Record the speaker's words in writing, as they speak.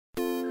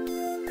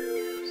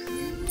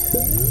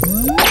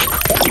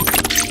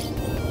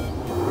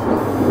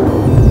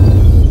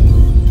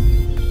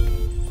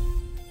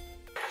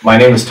My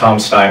name is Tom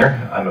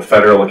Steiner. I'm a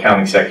federal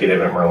account executive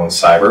at Merlin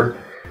Cyber.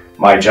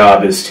 My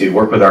job is to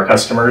work with our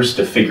customers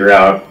to figure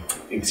out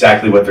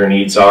exactly what their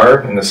needs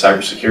are in the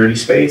cybersecurity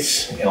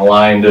space and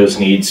align those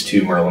needs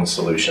to Merlin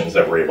solutions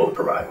that we're able to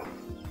provide.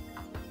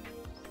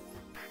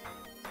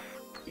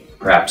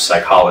 Perhaps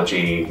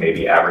psychology,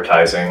 maybe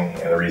advertising,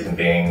 and the reason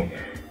being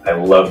I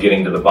love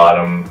getting to the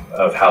bottom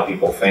of how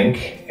people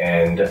think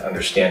and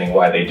understanding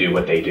why they do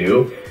what they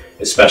do,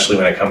 especially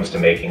when it comes to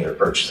making their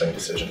purchasing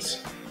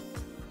decisions.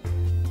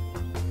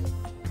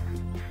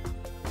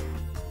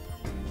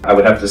 I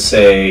would have to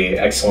say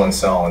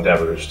excellence in all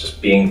endeavors,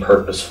 just being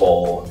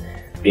purposeful,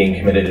 being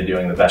committed to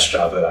doing the best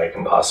job that I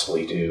can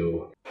possibly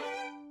do.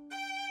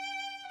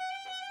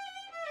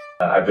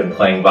 I've been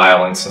playing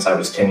violin since I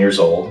was 10 years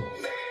old.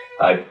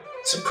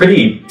 It's a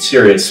pretty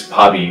serious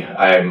hobby.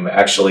 I'm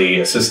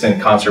actually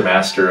assistant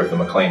concertmaster of the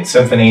McLean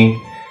Symphony,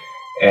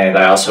 and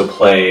I also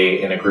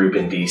play in a group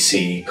in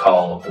DC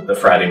called the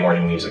Friday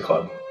Morning Music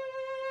Club.